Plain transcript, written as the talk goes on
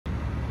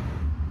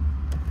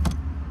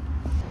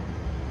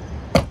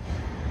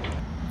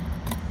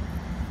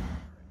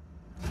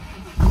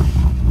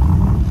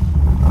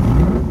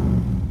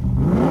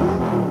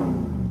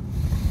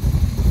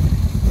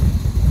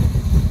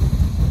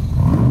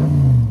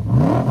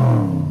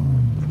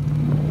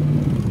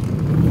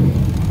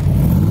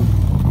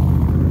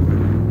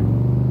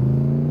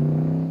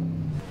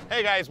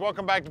guys,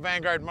 welcome back to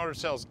Vanguard Motor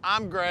Sales.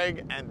 I'm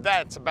Greg, and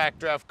that's a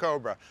Backdraft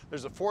Cobra.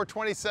 There's a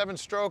 427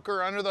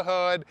 stroker under the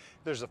hood.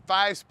 There's a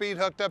 5-speed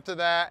hooked up to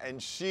that,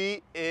 and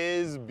she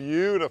is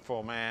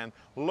beautiful, man.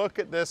 Look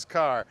at this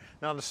car.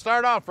 Now to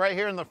start off, right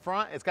here in the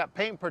front, it's got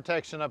paint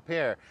protection up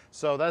here.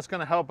 So that's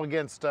gonna help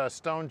against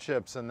stone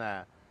chips and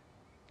that.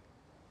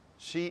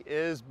 She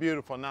is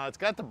beautiful. Now it's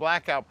got the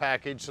blackout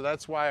package, so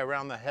that's why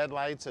around the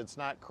headlights it's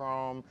not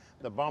chrome.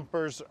 The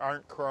bumpers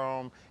aren't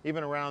chrome.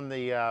 Even around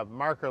the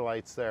marker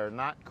lights there,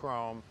 not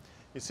chrome.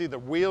 You see the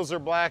wheels are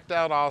blacked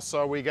out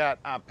also. We got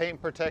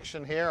paint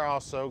protection here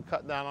also,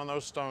 cut down on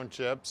those stone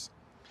chips.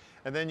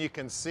 And then you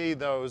can see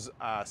those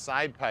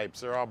side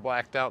pipes, they're all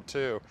blacked out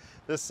too.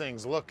 This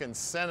thing's looking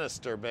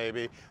sinister,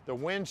 baby. The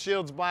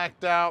windshield's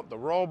blacked out, the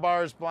roll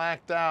bar's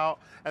blacked out,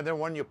 and then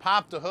when you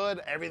pop the hood,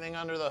 everything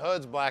under the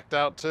hood's blacked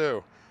out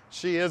too.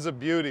 She is a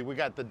beauty. We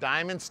got the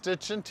diamond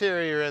stitch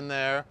interior in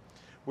there.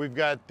 We've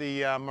got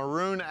the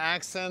maroon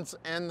accents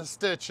and the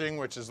stitching,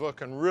 which is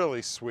looking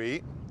really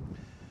sweet.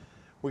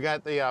 We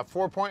got the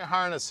 4-point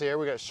harness here.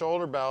 We got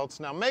shoulder belts.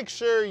 Now make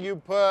sure you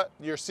put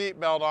your seat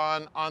belt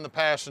on the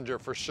passenger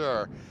for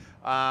sure.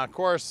 Of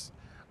course,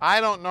 I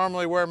don't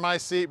normally wear my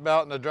seat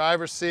belt in the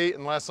driver's seat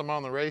unless I'm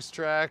on the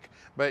racetrack,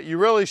 but you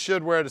really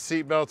should wear the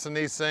seat belts in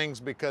these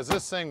things because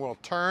this thing will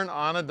turn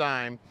on a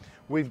dime.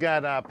 We've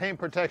got paint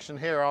protection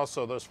here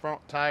also. Those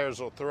front tires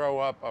will throw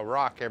up a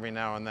rock every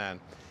now and then.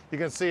 You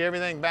can see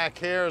everything back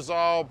here is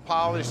all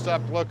polished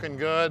up, looking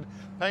good.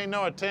 Pay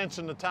no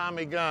attention to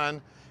Tommy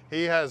Gunn.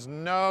 He has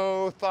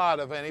no thought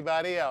of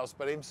anybody else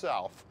but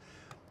himself.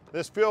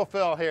 This fuel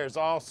fill here is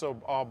also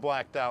all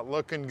blacked out,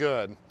 looking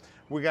good.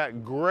 We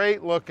got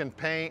great looking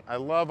paint. I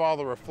love all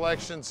the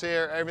reflections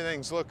here.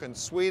 Everything's looking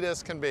sweet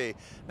as can be.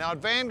 Now at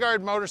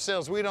Vanguard Motor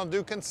Sales, we don't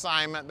do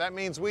consignment. That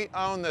means we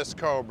own this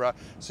Cobra.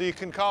 So you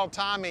can call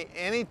Tommy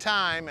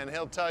anytime and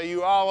he'll tell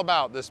you all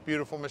about this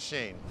beautiful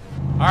machine.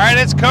 All right,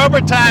 it's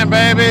Cobra time,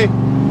 baby.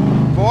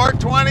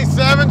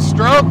 427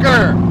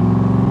 stroker.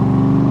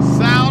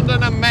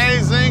 Sounding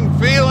amazing,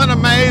 feeling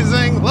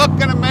amazing,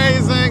 looking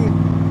amazing.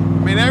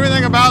 I mean,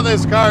 everything about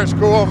this car is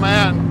cool,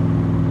 man.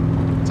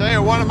 I'll tell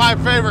you, one of my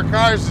favorite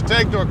cars to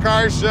take to a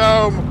car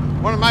show,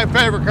 one of my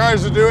favorite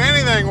cars to do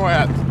anything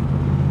with.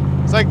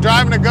 It's like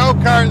driving a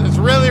go-kart that's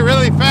really,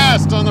 really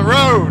fast on the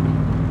road.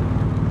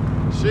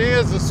 She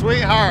is a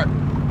sweetheart.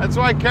 That's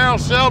why Carroll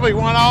Shelby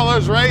won all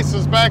those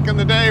races back in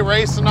the day,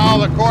 racing all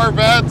the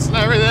Corvettes and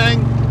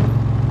everything.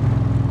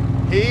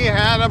 He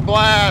had a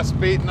blast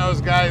beating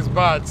those guys'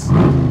 butts.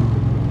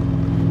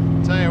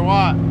 Tell you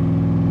what,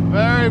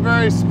 very,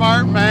 very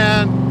smart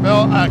man,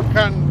 built an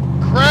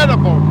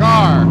incredible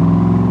car.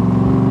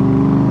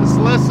 Just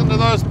listen to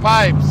those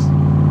pipes.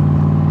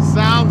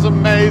 Sounds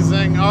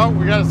amazing. Oh,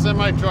 we got a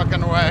semi truck in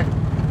the way.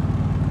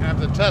 Gonna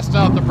have to test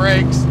out the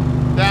brakes,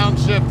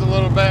 downshift a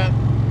little bit.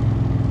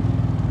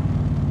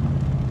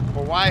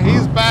 But while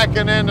he's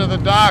backing into the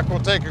dock, we'll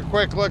take a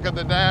quick look at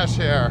the dash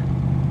here.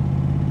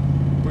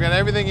 We got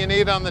everything you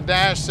need on the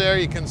dash there.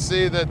 You can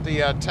see that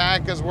the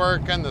tack is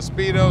working, the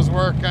speedo's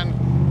working.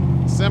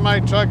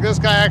 Semi-truck, this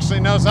guy actually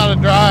knows how to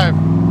drive.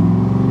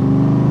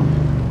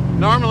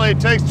 Normally it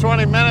takes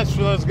 20 minutes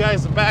for those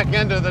guys to back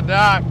into the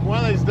dock.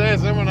 One of these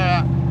days I'm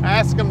gonna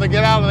ask them to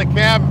get out of the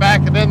cab and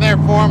back it in there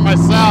for them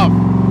myself.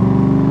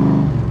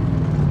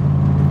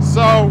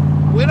 So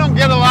we don't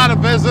get a lot of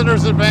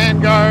visitors at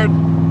Vanguard.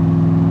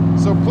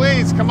 So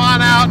please come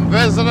on out and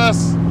visit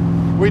us.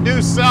 We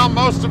do sell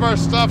most of our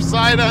stuff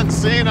sight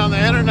unseen on the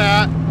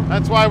internet.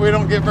 That's why we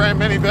don't get very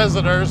many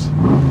visitors.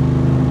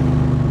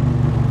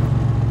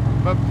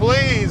 But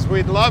please,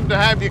 we'd love to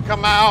have you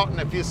come out. And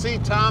if you see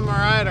Tom or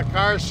I at a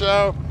car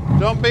show,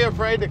 don't be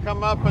afraid to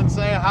come up and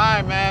say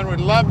hi, man. We'd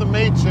love to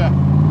meet you.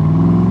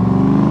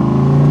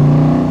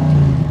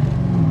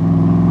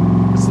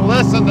 Just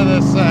listen to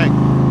this thing.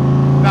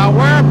 Now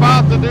we're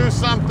about to do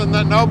something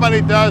that nobody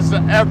does to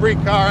every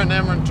car in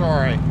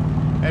inventory.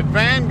 At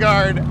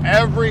Vanguard,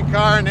 every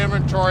car in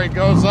inventory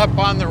goes up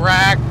on the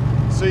rack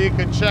so you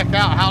can check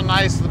out how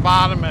nice the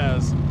bottom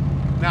is.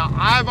 Now,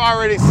 I've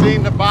already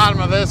seen the bottom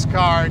of this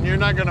car, and you're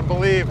not gonna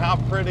believe how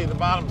pretty the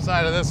bottom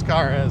side of this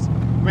car is. I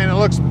mean, it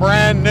looks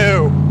brand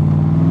new.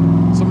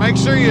 So make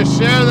sure you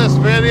share this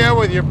video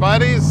with your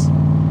buddies.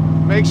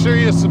 Make sure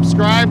you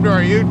subscribe to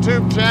our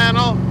YouTube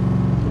channel.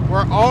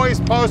 We're always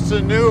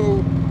posting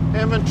new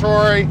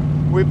inventory.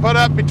 We put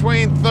up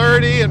between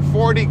 30 and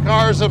 40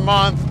 cars a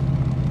month.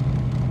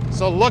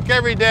 So look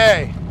every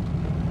day.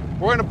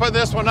 We're gonna put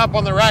this one up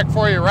on the rack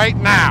for you right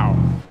now.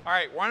 All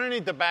right, we're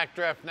underneath the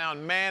Backdraft now,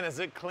 and man, is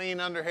it clean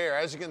under here.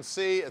 As you can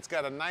see, it's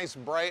got a nice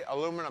bright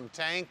aluminum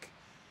tank.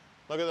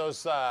 Look at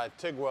those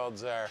TIG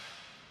welds there.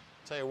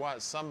 Tell you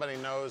what, somebody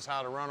knows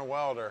how to run a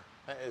welder.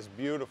 That is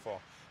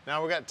beautiful.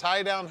 Now we got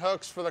tie down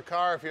hooks for the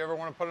car if you ever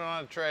wanna put it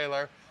on a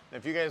trailer. And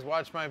if you guys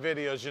watch my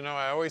videos, you know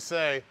I always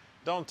say,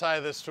 don't tie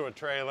this to a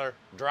trailer,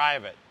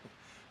 drive it.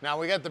 Now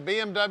we got the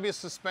BMW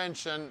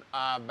suspension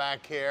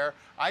back here.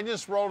 I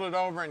just rolled it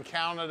over and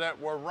counted it.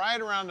 We're right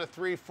around a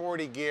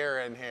 340 gear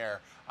in here.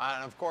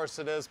 And of course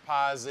it is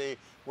posi.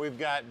 We've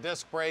got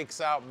disc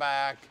brakes out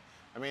back.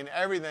 I mean,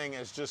 everything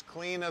is just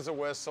clean as a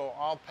whistle,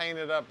 all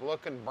painted up,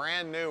 looking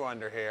brand new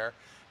under here.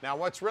 Now,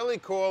 what's really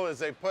cool is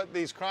they put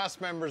these cross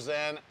members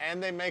in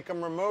and they make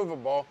them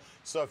removable.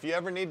 So if you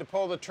ever need to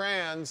pull the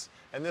trans,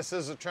 and this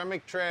is a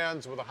Tremec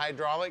trans with a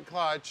hydraulic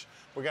clutch,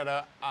 we got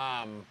a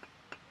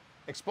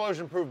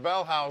explosion-proof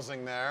bell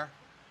housing there.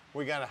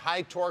 We got a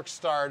high torque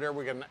starter.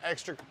 We got an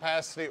extra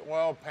capacity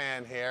oil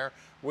pan here.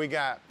 We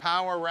got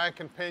power rack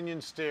and pinion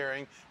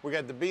steering. We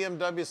got the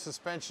BMW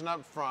suspension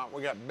up front.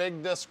 We got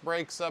big disc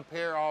brakes up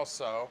here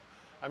also.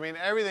 I mean,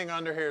 everything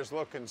under here is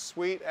looking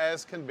sweet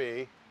as can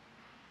be.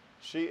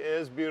 She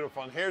is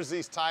beautiful. And here's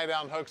these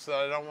tie-down hooks that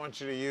I don't want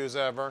you to use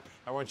ever.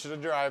 I want you to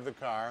drive the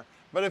car.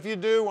 But if you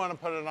do want to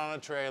put it on a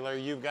trailer,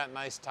 you've got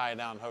nice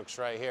tie-down hooks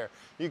right here.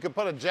 You could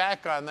put a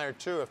jack on there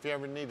too if you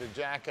ever need to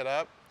jack it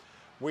up.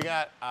 We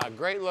got a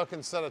great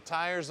looking set of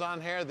tires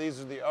on here. These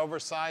are the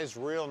oversized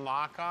real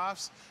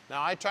knockoffs.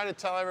 Now I try to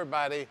tell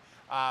everybody,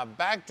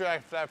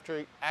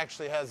 Backdraft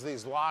actually has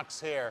these locks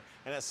here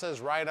and it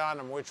says right on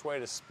them which way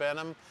to spin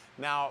them.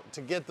 Now to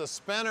get the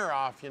spinner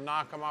off, you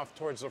knock them off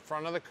towards the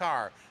front of the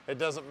car. It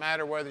doesn't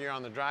matter whether you're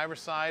on the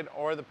driver's side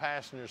or the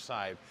passenger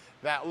side.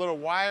 That little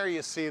wire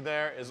you see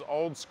there is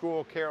old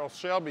school Carroll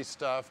Shelby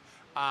stuff,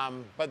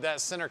 but that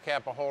center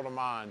cap will hold them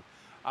on.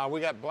 We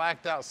got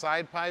blacked out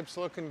side pipes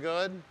looking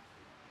good.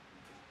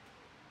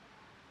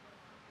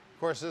 Of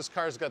course, this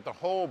car's got the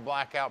whole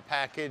blackout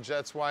package.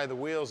 That's why the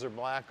wheels are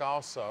black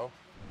also.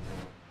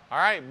 All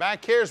right,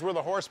 back here's where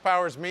the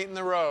horsepower's meeting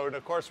the road.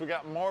 Of course, we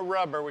got more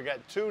rubber. We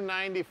got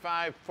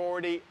 295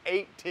 40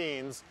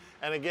 18s.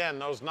 And again,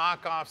 those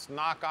knockoffs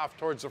knock off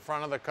towards the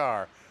front of the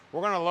car.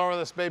 We're gonna lower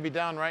this baby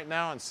down right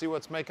now and see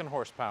what's making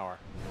horsepower.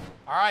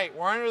 All right,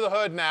 we're under the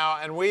hood now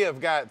and we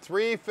have got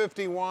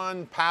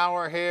 351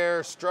 power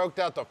here, stroked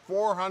out to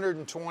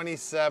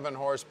 427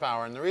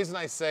 horsepower. And the reason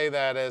I say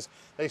that is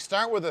they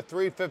start with a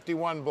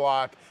 351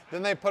 block,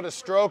 then they put a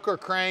stroker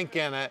crank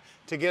in it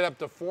to get up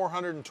to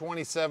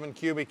 427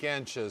 cubic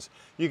inches.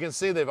 You can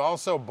see they've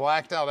also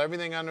blacked out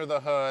everything under the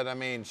hood. I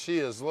mean, she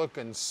is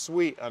looking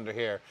sweet under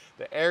here.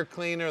 The air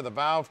cleaner, the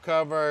valve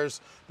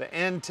covers, the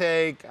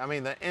intake, I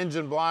mean, the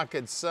engine block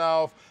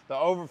itself, the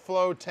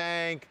overflow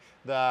tank,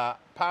 the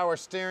power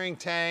steering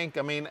tank,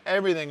 I mean,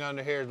 everything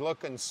under here is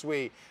looking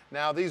sweet.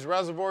 Now, these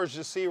reservoirs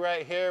you see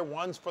right here,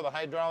 one's for the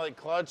hydraulic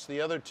clutch,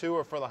 the other two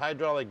are for the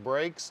hydraulic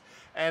brakes,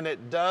 and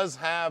it does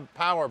have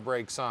power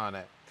brakes on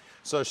it.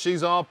 So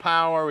she's all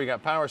power. We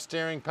got power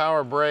steering,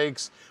 power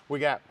brakes. We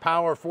got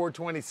power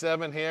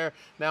 427 here.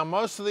 Now,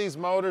 most of these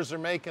motors are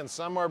making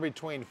somewhere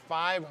between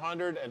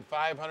 500 and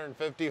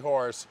 550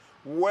 horse,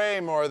 way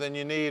more than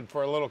you need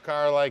for a little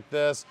car like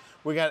this.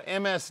 We got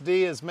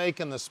MSD is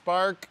making the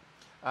spark.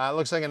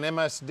 Looks like an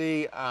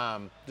MSD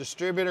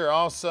distributor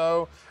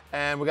also,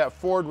 and we got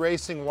Ford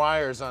Racing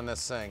wires on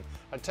this thing.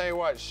 I tell you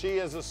what, she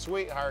is a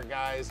sweetheart,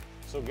 guys.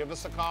 So give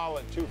us a call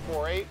at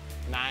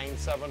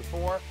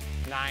 248-974-9513,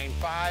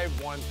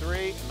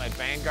 and let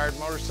Vanguard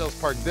Motor Sales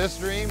park this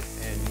dream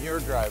in your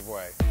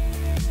driveway.